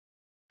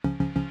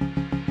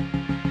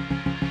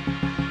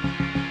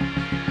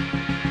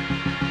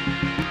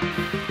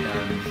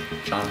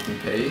Jonathan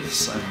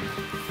Pace. I'm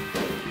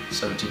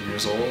 17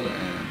 years old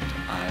and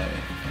I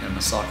am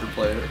a soccer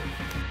player.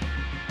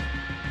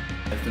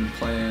 I've been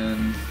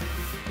playing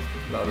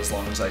about as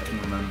long as I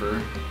can remember.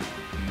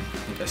 I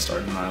think I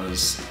started when I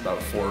was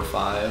about 4 or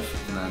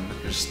 5, and then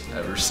just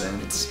ever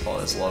since,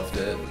 always loved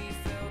it.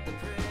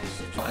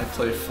 I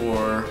play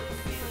for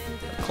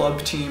a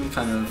club team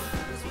kind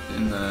of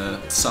in the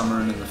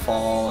summer and in the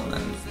fall, and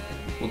then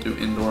we'll do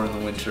indoor in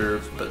the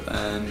winter, but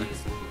then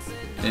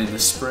in the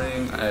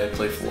spring I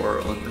play for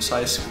Olympus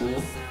High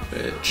School,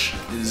 which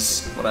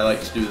is what I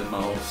like to do the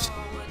most.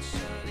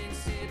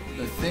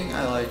 The thing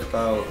I like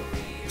about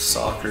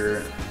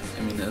soccer,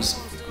 I mean,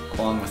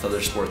 along with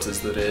other sports,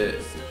 is that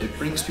it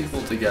brings people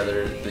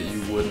together that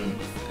you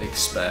wouldn't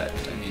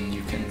expect. I mean,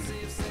 you can,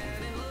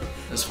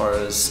 as far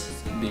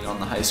as being on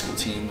the high school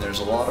team, there's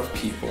a lot of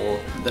people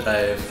that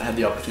I've had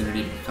the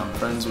opportunity to become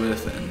friends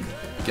with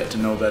and get to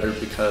know better,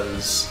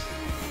 because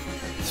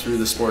through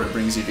the sport it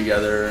brings you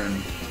together, and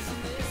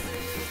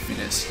I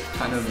mean, it's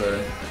kind of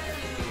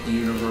a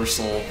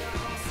universal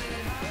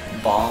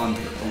bond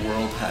that the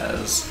world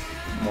has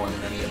more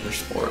than any other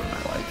sport, and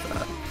I like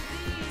that.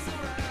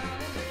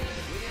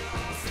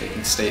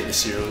 Taking state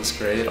this year was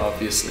great,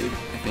 obviously.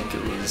 I think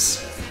it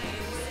was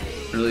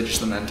really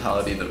just the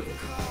mentality that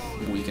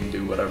we can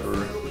do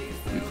whatever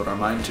we put our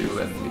mind to,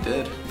 and we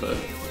did, but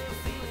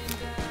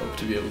hope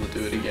to be able to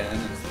do it again,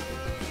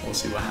 and we'll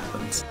see what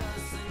happens.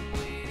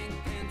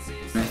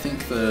 And I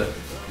think the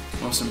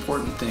most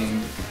important thing,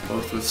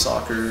 both with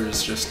soccer,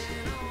 is just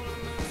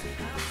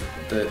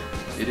that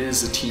it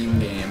is a team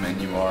game,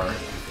 and you are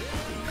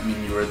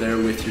there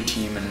with your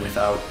team, and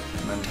without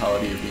the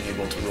mentality of being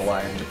able to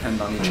rely and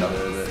depend on each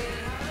other, that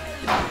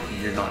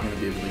you're not going to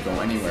be able to go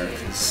anywhere,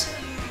 because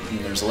I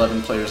mean, there's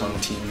 11 players on the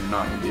team. You're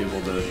not going to be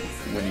able to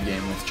win a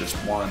game with just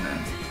one, and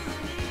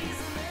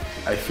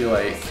I feel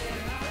like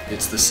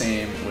it's the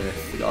same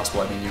with the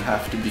gospel. I mean, you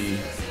have to be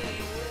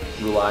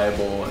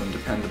reliable and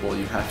dependable.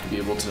 You have to be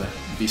able to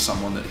be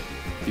someone that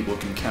people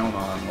can count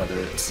on, whether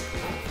it's,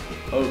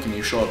 oh, can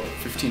you show up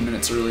 15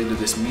 minutes early to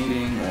this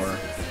meeting, or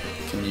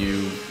can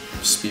you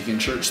speak in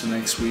church the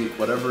next week,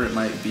 whatever it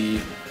might be.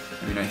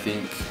 I mean, I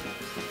think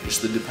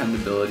just the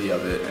dependability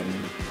of it,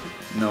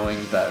 and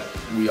knowing that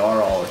we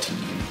are all a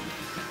team,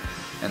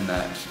 and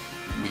that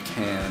we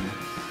can,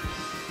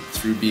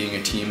 through being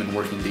a team and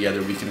working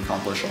together, we can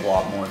accomplish a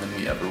lot more than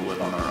we ever would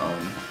on our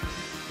own.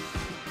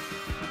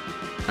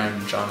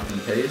 I'm Jonathan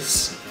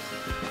Pace,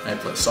 I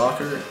play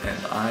soccer,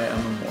 and I am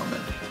a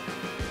Mormon.